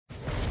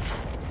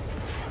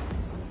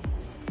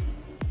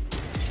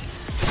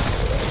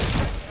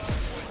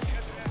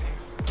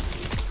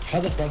How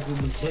the fuck did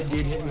this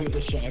dude hit me with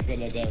a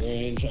shotgun at that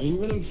range? Are you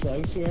running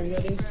slugs, whoever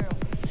that is?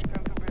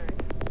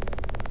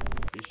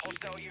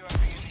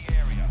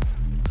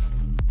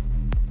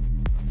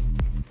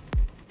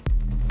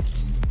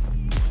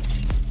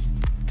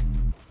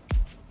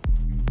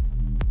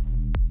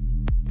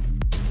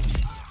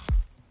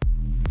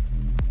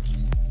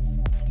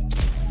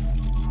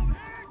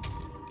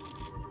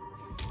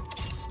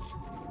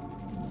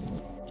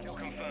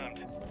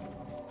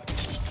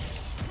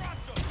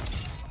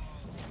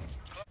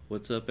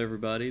 What's up,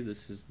 everybody?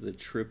 This is the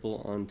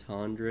triple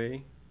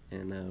entendre,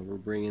 and we're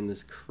bringing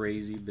this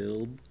crazy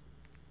build.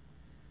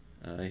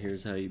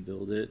 Here's how you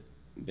build it.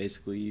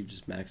 Basically, you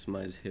just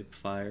maximize hip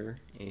fire,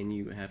 and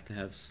you have to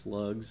have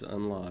slugs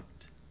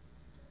unlocked.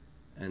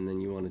 And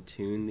then you want to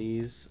tune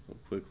these. I'll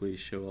quickly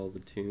show all the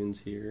tunes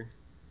here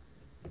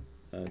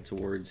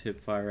towards hip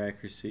fire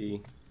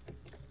accuracy.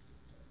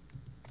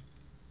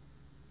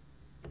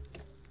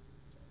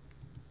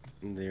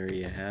 And there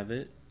you have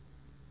it.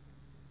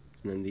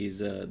 And then these,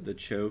 the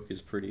choke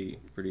is pretty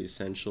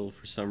essential.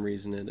 For some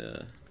reason,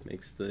 it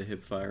makes the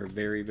hip fire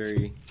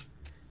very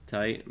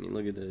tight. I mean,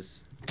 look at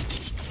this.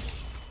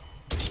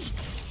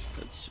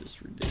 That's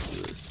just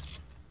ridiculous.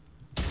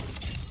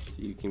 So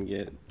you can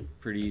get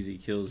pretty easy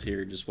kills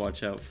here. Just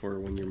watch out for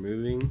when you're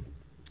moving.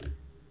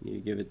 You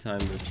give it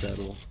time to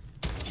settle.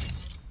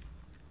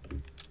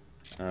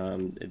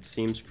 It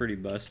seems pretty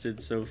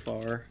busted so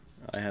far.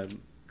 I have a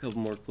couple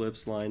more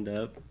clips lined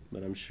up,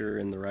 but I'm sure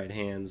in the right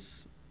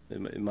hands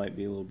it might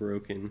be a little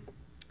broken.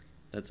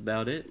 That's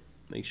about it.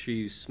 Make sure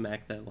you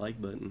smack that like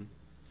button.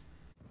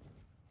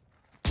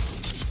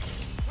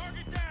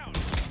 Target down!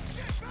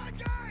 Get back,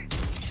 guys!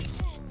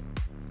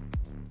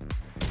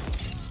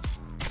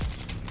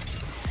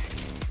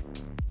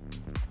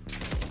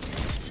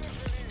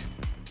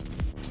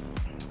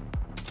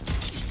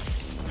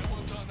 That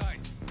one's on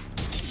ice.